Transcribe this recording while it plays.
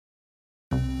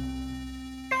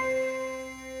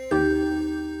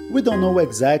We don't know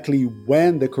exactly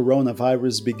when the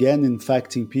coronavirus began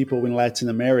infecting people in Latin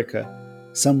America.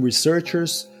 Some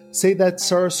researchers say that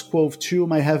SARS-CoV-2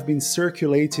 might have been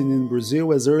circulating in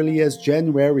Brazil as early as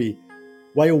January,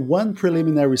 while one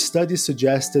preliminary study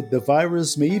suggested the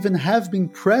virus may even have been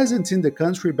present in the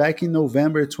country back in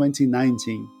November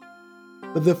 2019.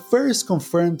 But the first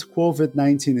confirmed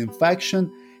COVID-19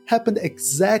 infection happened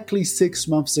exactly 6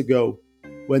 months ago,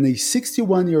 when a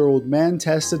 61-year-old man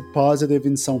tested positive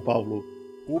in São Paulo.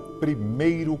 O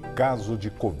primeiro caso de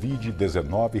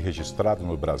Covid-19 registrado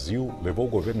no Brasil levou o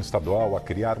governo estadual a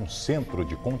criar um centro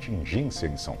de contingência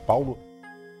em São Paulo.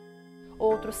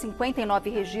 Outros 59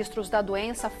 registros da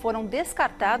doença foram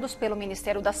descartados pelo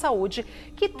Ministério da Saúde,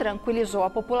 que tranquilizou a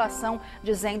população,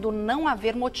 dizendo não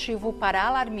haver motivo para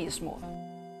alarmismo.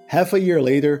 Half a year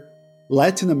later,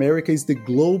 Latin America is the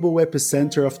global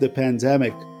epicenter of the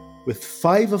pandemic, with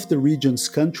 5 of the region's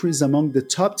countries among the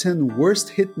top 10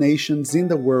 worst-hit nations in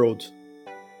the world.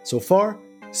 So far,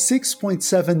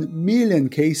 6.7 million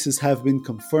cases have been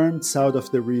confirmed south of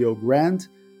the Rio Grande,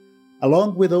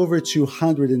 along with over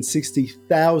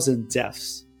 260,000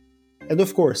 deaths. And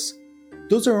of course,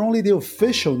 those are only the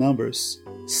official numbers.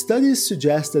 Studies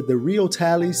suggest that the real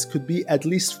tallies could be at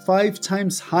least 5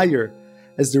 times higher,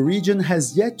 as the region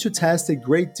has yet to test a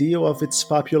great deal of its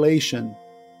population.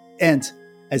 And,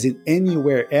 as in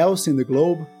anywhere else in the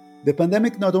globe, the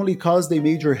pandemic not only caused a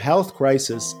major health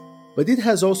crisis, but it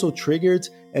has also triggered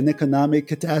an economic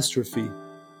catastrophe.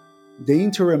 The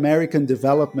Inter-American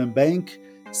Development Bank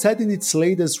said in its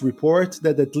latest report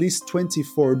that at least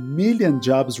 24 million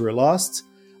jobs were lost,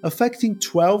 affecting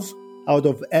 12 out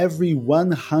of every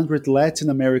 100 Latin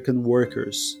American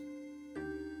workers.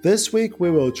 This week, we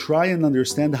will try and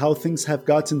understand how things have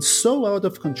gotten so out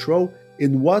of control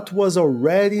in what was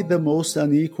already the most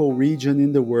unequal region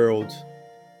in the world.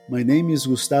 My name is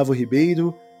Gustavo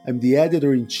Ribeiro. I'm the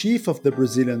editor-in-chief of the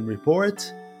Brazilian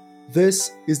Report.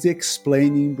 This is the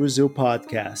Explaining Brazil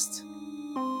podcast.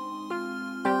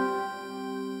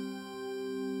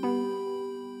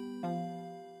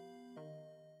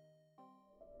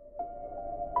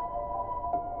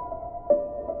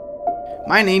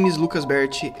 My name is Lucas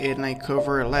Berti and I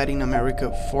cover Latin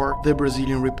America for the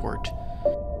Brazilian Report.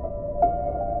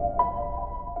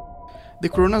 The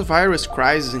coronavirus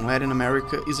crisis in Latin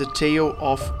America is a tale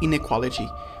of inequality.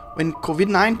 When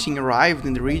COVID-19 arrived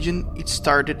in the region, it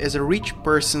started as a rich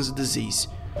person's disease.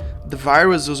 The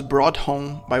virus was brought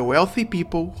home by wealthy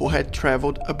people who had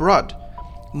traveled abroad,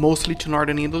 mostly to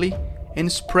northern Italy,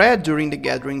 and spread during the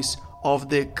gatherings of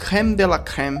the crème de la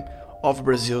crème of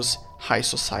Brazil's high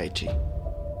society.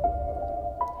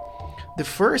 The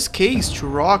first case to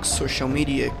rock social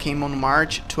media came on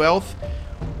March 12th,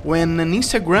 when an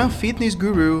Instagram fitness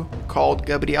guru called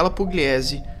Gabriela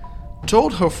Pugliese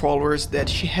told her followers that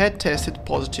she had tested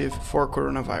positive for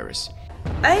coronavirus.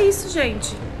 É isso,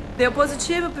 gente. Deu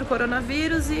positivo pro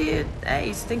coronavírus e é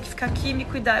isso. Tem que ficar aqui, me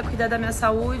cuidar da minha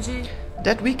saúde.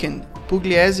 That weekend,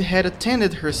 Pugliese had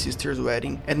attended her sister's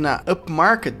wedding at an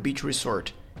upmarket beach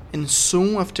resort, and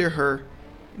soon after her,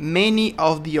 many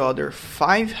of the other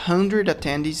 500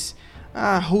 attendees,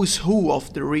 who's who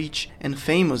of the rich and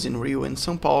famous in Rio and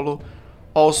São Paulo,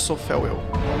 also fell ill.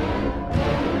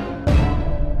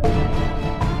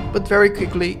 But very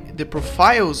quickly, the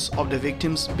profiles of the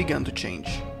victims began to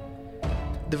change.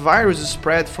 The virus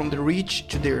spread from the rich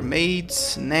to their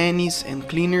maids, nannies, and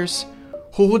cleaners,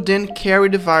 who would then carry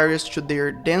the virus to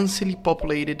their densely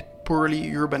populated,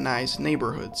 poorly urbanized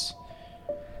neighborhoods.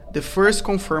 The first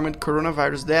confirmed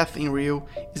coronavirus death in Rio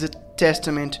is a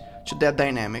testament to that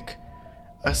dynamic.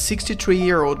 A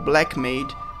 63-year-old black maid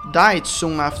died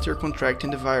soon after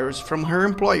contracting the virus from her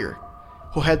employer,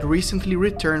 who had recently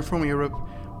returned from Europe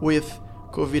with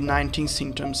COVID-19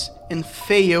 symptoms and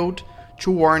failed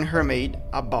to warn her maid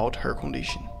about her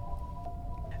condition.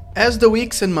 As the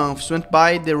weeks and months went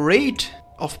by, the rate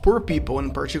of poor people,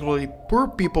 and particularly poor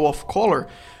people of color,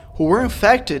 who were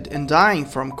infected and dying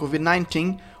from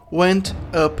COVID-19 went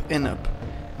up and up.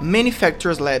 Many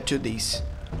factors led to this.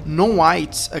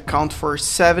 Non-whites account for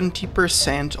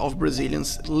 70% of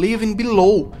Brazilians living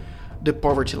below the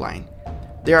poverty line.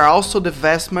 They are also the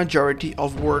vast majority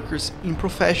of workers in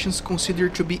professions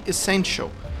considered to be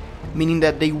essential, meaning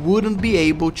that they wouldn't be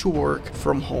able to work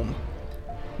from home.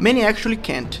 Many actually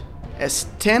can't, as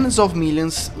tens of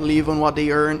millions live on what they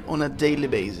earn on a daily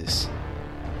basis.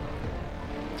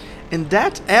 And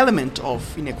that element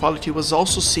of inequality was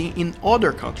also seen in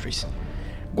other countries.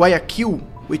 Guayaquil,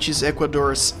 which is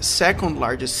Ecuador's second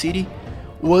largest city,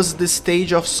 was the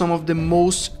stage of some of the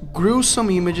most gruesome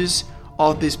images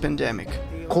of this pandemic.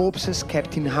 Corpses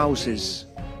kept in houses,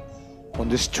 on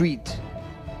the street,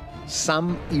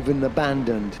 some even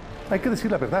abandoned. Hay que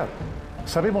decir la verdad.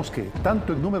 Sabemos que,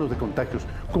 tanto en números de contagios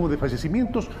como de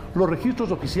fallecimientos, los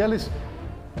registros oficiales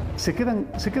se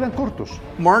quedan cortos.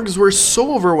 Morgues were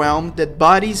so overwhelmed that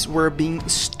bodies were being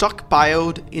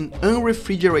stockpiled in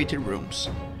unrefrigerated rooms.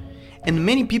 And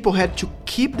many people had to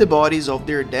keep the bodies of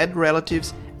their dead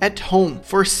relatives at home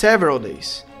for several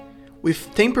days.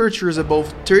 With temperatures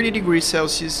above 30 degrees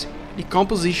Celsius,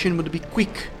 decomposition would be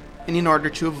quick, and in order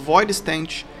to avoid the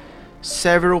stench,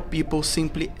 several people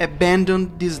simply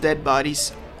abandoned these dead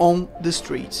bodies on the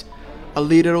streets, a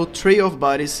literal trail of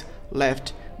bodies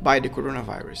left by the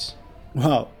coronavirus.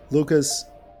 Wow, Lucas,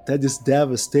 that is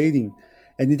devastating.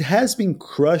 And it has been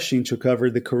crushing to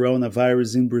cover the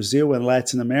coronavirus in Brazil and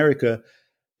Latin America.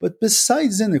 But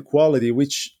besides inequality,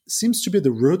 which seems to be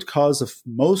the root cause of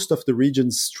most of the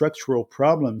region's structural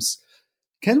problems,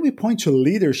 can we point to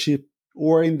leadership,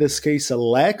 or in this case, a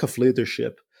lack of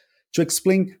leadership, to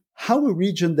explain how a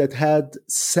region that had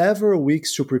several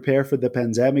weeks to prepare for the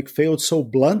pandemic failed so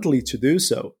bluntly to do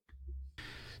so?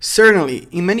 Certainly,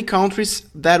 in many countries,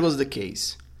 that was the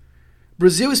case.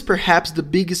 Brazil is perhaps the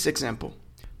biggest example.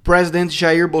 President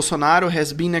Jair Bolsonaro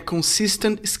has been a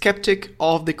consistent skeptic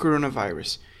of the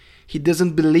coronavirus. He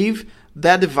doesn't believe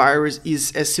that the virus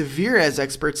is as severe as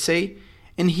experts say,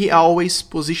 and he always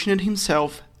positioned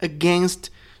himself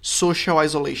against social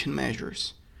isolation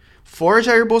measures. For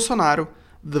Jair Bolsonaro,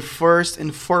 the first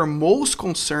and foremost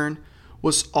concern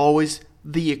was always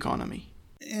the economy.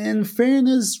 In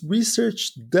fairness,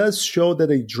 research does show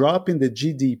that a drop in the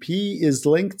GDP is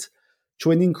linked to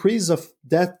an increase of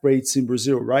death rates in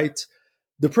Brazil, right?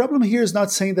 The problem here is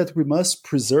not saying that we must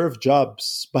preserve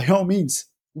jobs. By all means,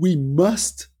 we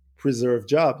must preserve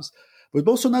jobs. But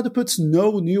Bolsonaro puts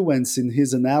no nuance in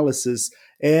his analysis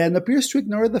and appears to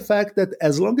ignore the fact that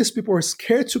as long as people are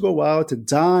scared to go out and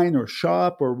dine or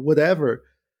shop or whatever,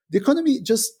 the economy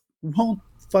just won't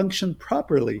function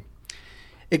properly.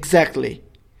 Exactly.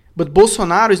 But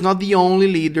Bolsonaro is not the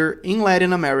only leader in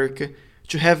Latin America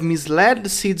to have misled the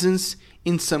citizens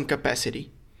in some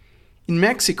capacity. In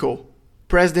Mexico,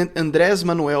 President Andrés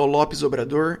Manuel López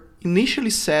Obrador initially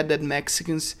said that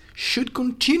Mexicans should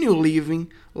continue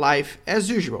living life as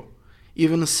usual,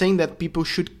 even saying that people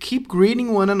should keep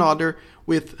greeting one another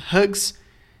with hugs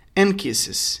and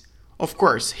kisses. Of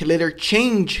course, he later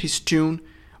changed his tune,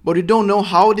 but we don't know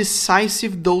how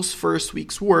decisive those first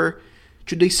weeks were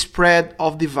to the spread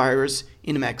of the virus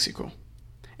in Mexico.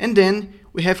 And then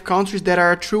we have countries that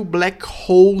are true black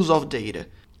holes of data.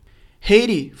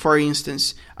 Haiti, for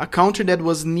instance, a country that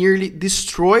was nearly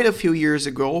destroyed a few years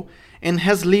ago and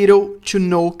has little to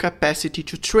no capacity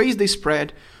to trace the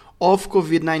spread of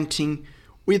COVID-19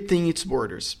 within its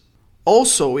borders.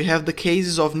 Also, we have the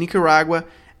cases of Nicaragua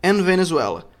and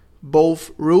Venezuela,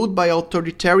 both ruled by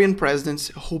authoritarian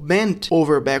presidents who bent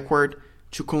over backward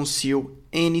to conceal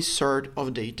any sort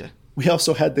of data. We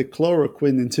also had the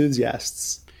chloroquine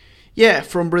enthusiasts. Yeah,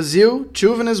 from Brazil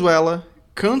to Venezuela,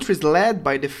 countries led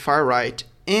by the far right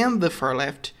and the far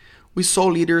left, we saw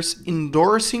leaders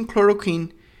endorsing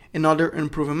chloroquine and other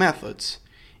unproven methods.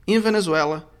 In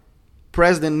Venezuela,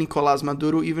 President Nicolás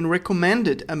Maduro even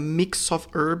recommended a mix of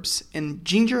herbs and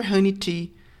ginger honey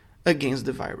tea against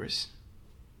the virus.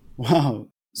 Wow.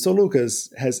 So,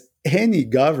 Lucas, has any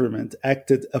government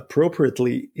acted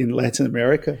appropriately in Latin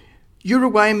America?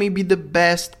 Uruguay may be the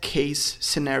best case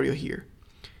scenario here.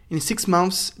 In 6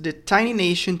 months, the tiny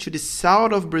nation to the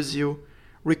south of Brazil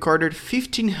recorded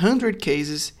 1,500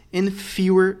 cases and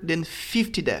fewer than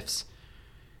 50 deaths.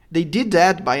 They did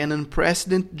that by an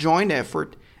unprecedented joint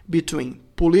effort between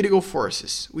political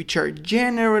forces, which are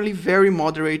generally very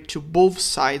moderate to both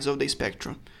sides of the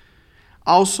spectrum.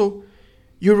 Also,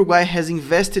 Uruguay has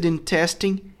invested in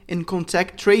testing and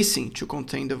contact tracing to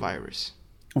contain the virus.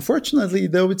 Unfortunately,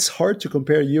 though, it's hard to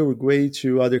compare Uruguay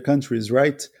to other countries,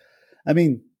 right? I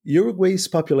mean, Uruguay's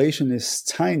population is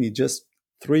tiny, just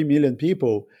 3 million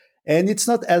people, and it's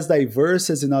not as diverse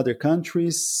as in other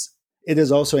countries. It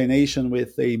is also a nation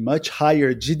with a much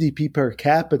higher GDP per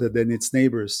capita than its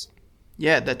neighbors.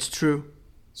 Yeah, that's true.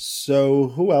 So,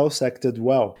 who else acted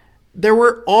well? There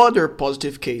were other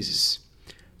positive cases.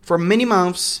 For many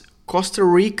months, Costa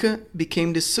Rica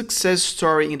became the success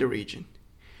story in the region.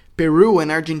 Peru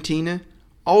and Argentina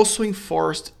also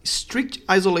enforced strict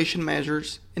isolation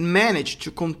measures and managed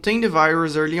to contain the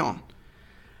virus early on.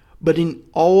 But in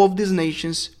all of these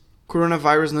nations,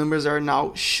 coronavirus numbers are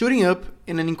now shooting up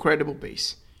in an incredible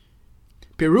pace.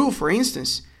 Peru, for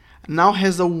instance, now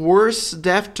has a worse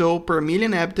death toll per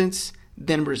million inhabitants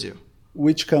than Brazil.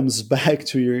 Which comes back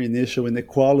to your initial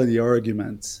inequality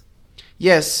argument.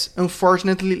 Yes,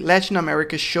 unfortunately, Latin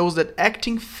America shows that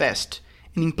acting fast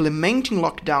and implementing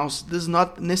lockdowns does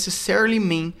not necessarily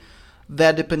mean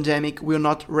that the pandemic will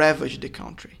not ravage the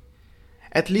country,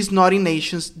 at least not in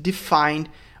nations defined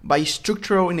by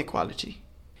structural inequality.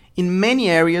 In many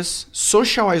areas,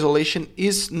 social isolation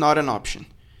is not an option.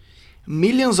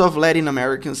 Millions of Latin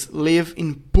Americans live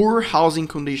in poor housing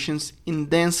conditions in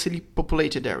densely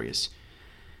populated areas.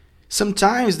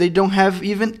 Sometimes they don't have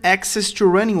even access to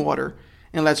running water,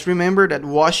 and let's remember that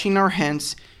washing our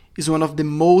hands is one of the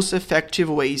most effective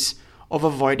ways of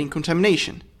avoiding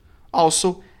contamination.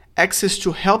 Also, access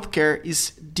to healthcare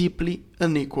is deeply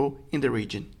unequal in the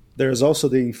region. There's also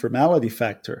the informality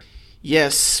factor.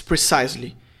 Yes,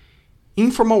 precisely.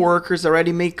 Informal workers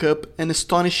already make up an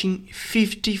astonishing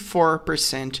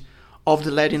 54% of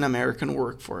the Latin American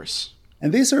workforce.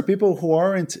 And these are people who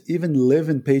aren't even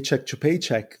living paycheck to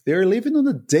paycheck. They're living on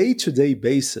a day-to-day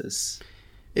basis.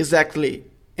 Exactly.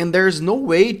 And there's no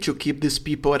way to keep these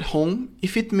people at home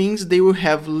if it means they will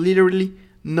have literally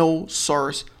no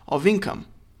source of income.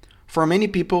 For many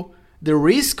people, the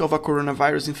risk of a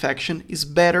coronavirus infection is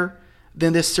better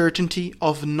than the certainty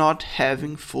of not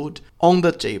having food on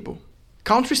the table.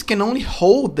 Countries can only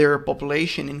hold their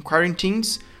population in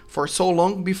quarantines for so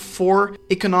long before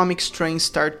economic strains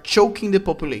start choking the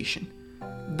population.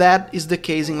 That is the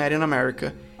case in Latin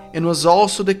America and was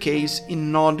also the case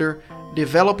in other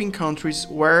developing countries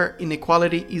where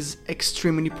inequality is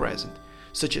extremely present,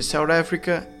 such as South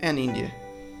Africa and India.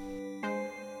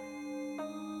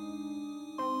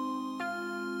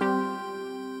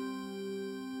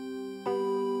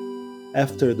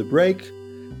 After the break,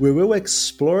 we will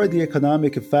explore the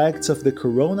economic effects of the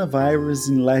coronavirus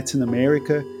in Latin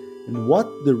America and what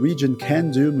the region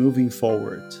can do moving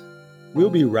forward.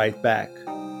 We'll be right back.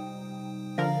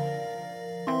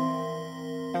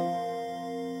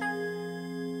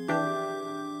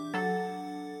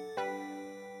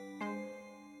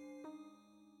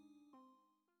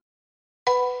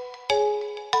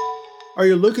 Are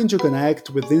you looking to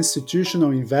connect with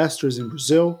institutional investors in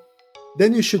Brazil?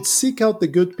 Then you should seek out the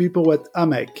good people at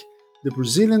AMEC, the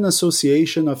Brazilian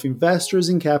Association of Investors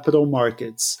in Capital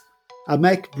Markets.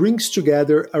 AMEC brings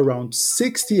together around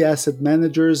 60 asset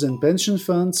managers and pension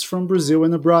funds from Brazil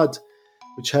and abroad,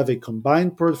 which have a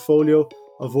combined portfolio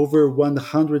of over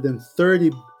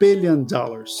 $130 billion.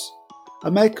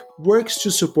 AMEC works to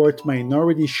support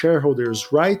minority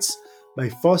shareholders' rights by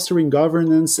fostering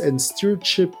governance and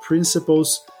stewardship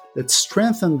principles that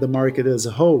strengthen the market as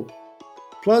a whole.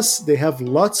 Plus, they have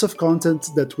lots of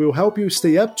content that will help you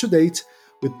stay up to date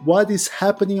with what is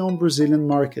happening on Brazilian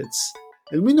markets.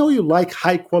 And we know you like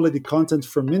high-quality content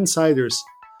from insiders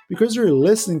because you're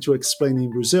listening to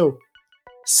Explaining Brazil.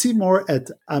 See more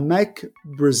at AMEC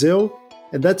Brazil,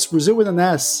 and that's Brazil with an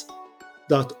S,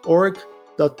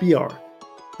 .org.br.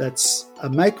 That's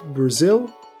AMEC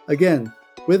Brazil, again,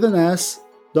 with an S,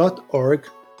 .org.br.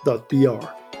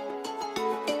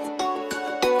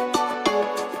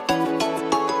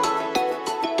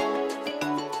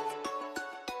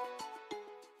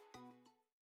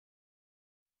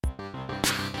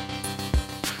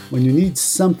 When you need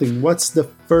something, what's the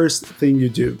first thing you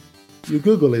do? You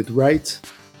Google it, right?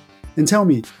 And tell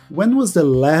me, when was the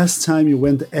last time you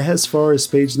went as far as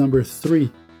page number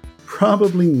 3?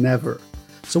 Probably never.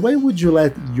 So why would you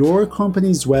let your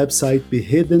company's website be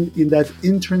hidden in that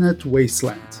internet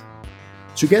wasteland?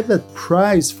 To get that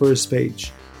prize first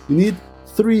page, you need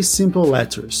 3 simple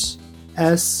letters,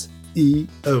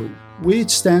 SEO,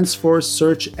 which stands for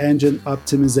Search Engine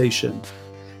Optimization.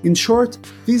 In short,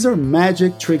 these are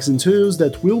magic tricks and tools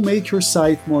that will make your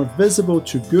site more visible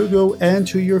to Google and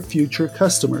to your future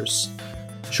customers.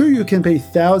 Sure, you can pay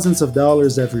thousands of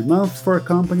dollars every month for a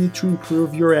company to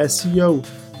improve your SEO,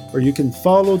 or you can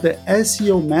follow the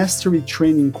SEO Mastery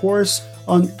Training course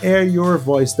on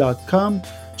airyourvoice.com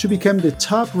to become the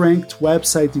top-ranked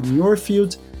website in your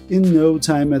field in no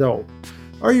time at all.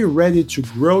 Are you ready to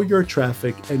grow your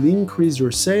traffic and increase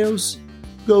your sales?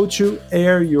 Go to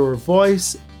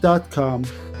airyourvoice.com. The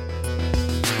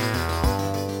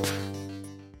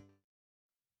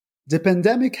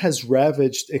pandemic has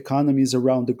ravaged economies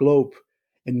around the globe,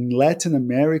 and in Latin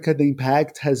America the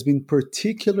impact has been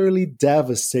particularly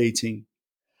devastating.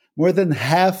 More than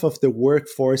half of the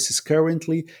workforce is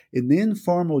currently in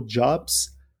informal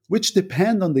jobs, which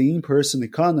depend on the in-person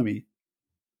economy.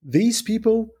 These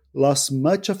people lost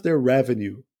much of their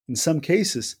revenue, in some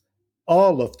cases,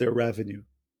 all of their revenue.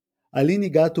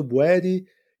 Aline Gatto Bueri,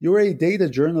 you're a data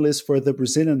journalist for the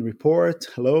Brazilian Report.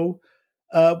 Hello.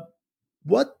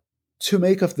 What to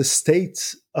make of the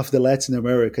state of the Latin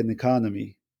American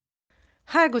economy?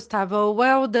 Hi, Gustavo.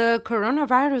 Well, the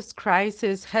coronavirus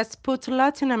crisis has put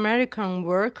Latin American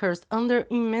workers under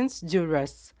immense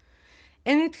duress,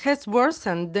 and it has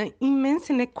worsened the immense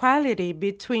inequality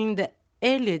between the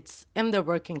elites and the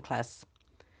working class.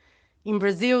 In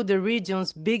Brazil, the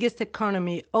region's biggest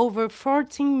economy, over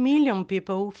 14 million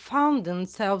people found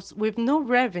themselves with no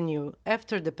revenue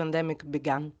after the pandemic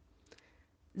began.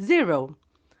 Zero.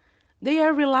 They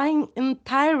are relying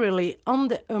entirely on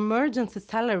the emergency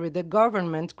salary the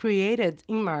government created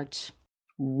in March.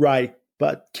 Right,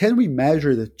 but can we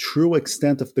measure the true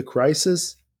extent of the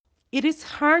crisis? It is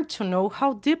hard to know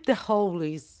how deep the hole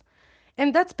is,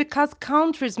 and that's because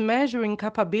countries' measuring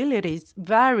capabilities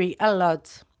vary a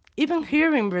lot. Even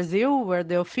here in Brazil, where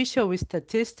the official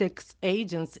statistics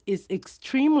agency is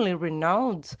extremely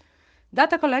renowned,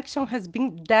 data collection has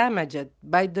been damaged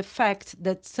by the fact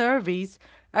that surveys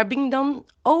are being done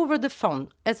over the phone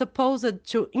as opposed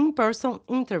to in person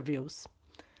interviews.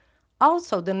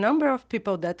 Also, the number of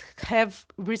people that have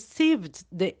received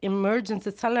the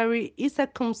emergency salary is a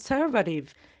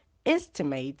conservative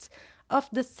estimate of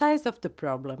the size of the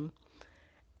problem.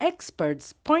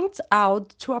 Experts point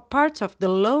out to a part of the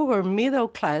lower middle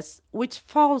class which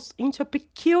falls into a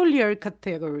peculiar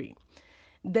category.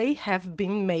 They have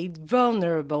been made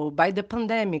vulnerable by the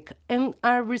pandemic and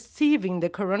are receiving the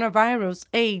coronavirus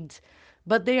aid,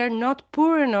 but they are not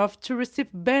poor enough to receive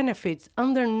benefits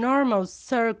under normal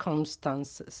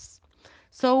circumstances.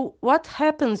 So, what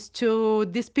happens to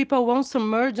these people once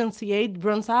emergency aid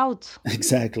runs out?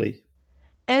 Exactly.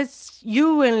 As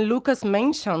you and Lucas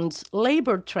mentioned,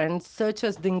 labor trends such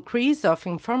as the increase of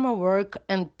informal work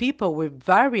and people with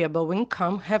variable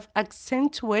income have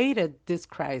accentuated this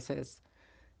crisis.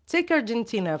 Take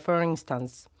Argentina, for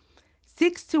instance.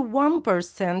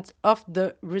 61% of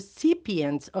the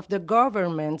recipients of the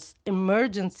government's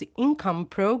emergency income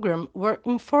program were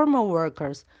informal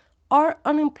workers or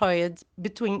unemployed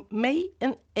between May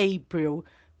and April,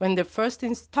 when the first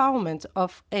installment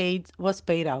of aid was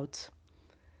paid out.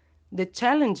 The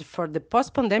challenge for the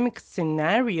post pandemic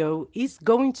scenario is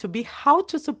going to be how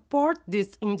to support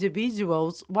these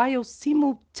individuals while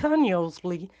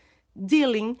simultaneously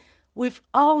dealing with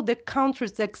all the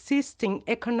country's existing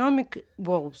economic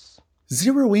woes.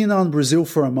 Zero in on Brazil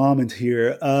for a moment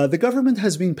here. The government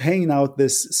has been paying out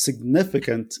this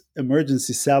significant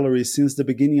emergency salary since the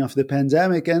beginning of the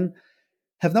pandemic and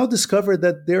have now discovered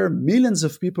that there are millions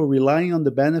of people relying on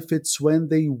the benefits when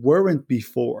they weren't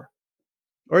before.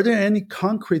 Are there any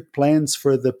concrete plans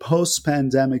for the post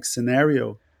pandemic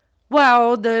scenario?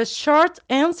 Well, the short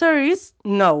answer is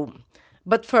no.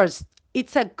 But first,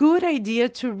 it's a good idea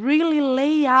to really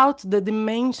lay out the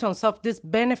dimensions of this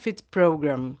benefit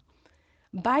program.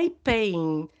 By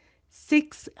paying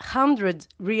 600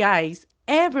 reais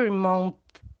every month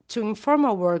to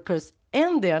informal workers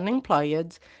and the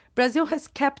unemployed, Brazil has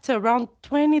kept around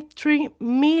 23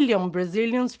 million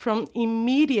Brazilians from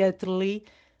immediately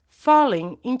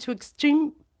falling into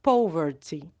extreme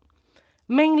poverty.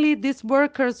 Mainly these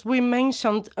workers we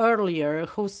mentioned earlier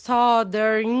who saw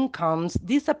their incomes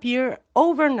disappear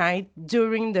overnight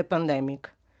during the pandemic.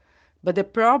 But the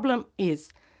problem is,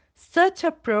 such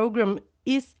a program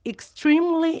is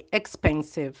extremely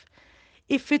expensive.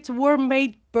 If it were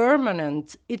made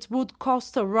permanent, it would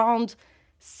cost around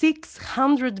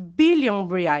 600 billion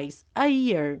reais a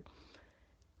year,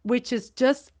 which is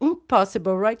just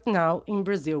impossible right now in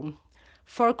Brazil.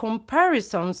 For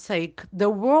comparison's sake, the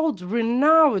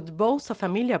world-renowned Bolsa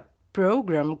Familia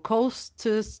program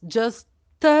costs just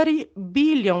 30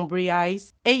 billion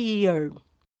reais a year.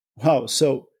 Wow,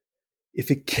 so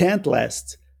if it can't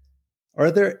last,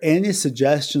 are there any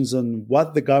suggestions on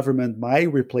what the government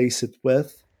might replace it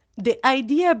with? The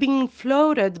idea being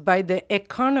floated by the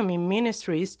economy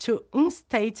ministry is to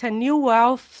instate a new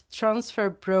wealth transfer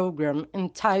program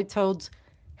entitled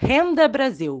Renda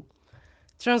Brasil,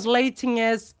 translating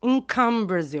as Income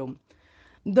Brazil.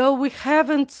 Though we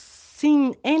haven't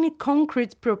seen any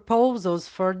concrete proposals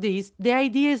for this, the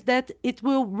idea is that it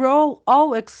will roll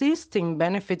all existing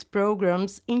benefit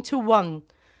programs into one,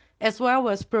 as well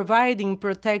as providing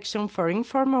protection for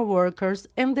informal workers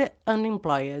and the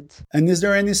unemployed. And is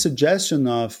there any suggestion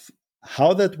of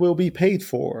how that will be paid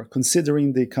for,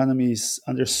 considering the economy is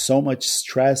under so much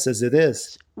stress as it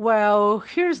is? Well,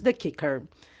 here's the kicker.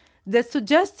 The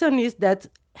suggestion is that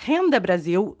Renda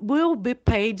Brasil will be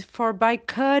paid for by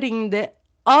cutting the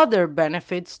other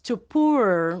benefits to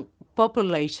poorer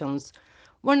populations.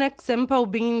 One example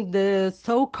being the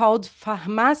so-called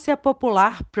Farmácia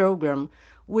Popular program,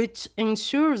 which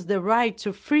ensures the right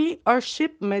to free or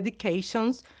cheap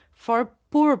medications for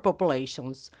poor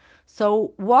populations.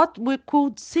 So what we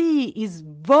could see is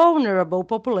vulnerable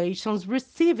populations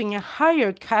receiving a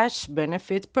higher cash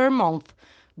benefit per month,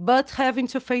 but having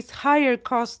to face higher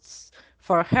costs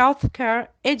for healthcare,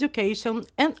 education,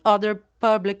 and other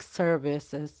public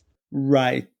services.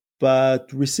 Right,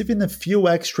 but receiving a few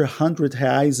extra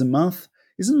R$100 a month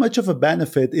isn't much of a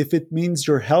benefit if it means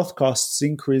your health costs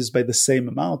increase by the same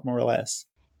amount, more or less.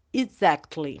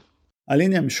 Exactly.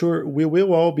 Aline, I'm sure we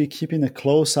will all be keeping a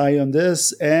close eye on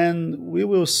this, and we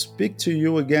will speak to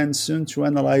you again soon to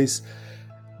analyze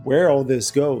where all this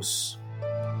goes.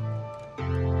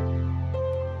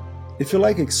 If you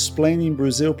like Explaining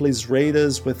Brazil, please rate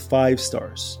us with 5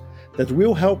 stars. That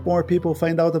will help more people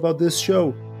find out about this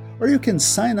show. Or you can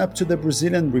sign up to the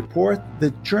Brazilian Report, the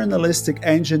journalistic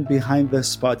engine behind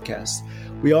this podcast.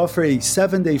 We offer a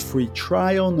 7-day free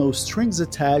trial, no strings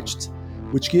attached,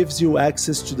 which gives you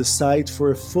access to the site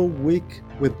for a full week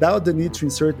without the need to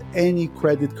insert any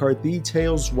credit card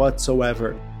details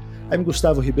whatsoever. I'm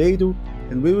Gustavo Ribeiro,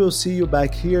 and we will see you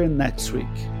back here next week.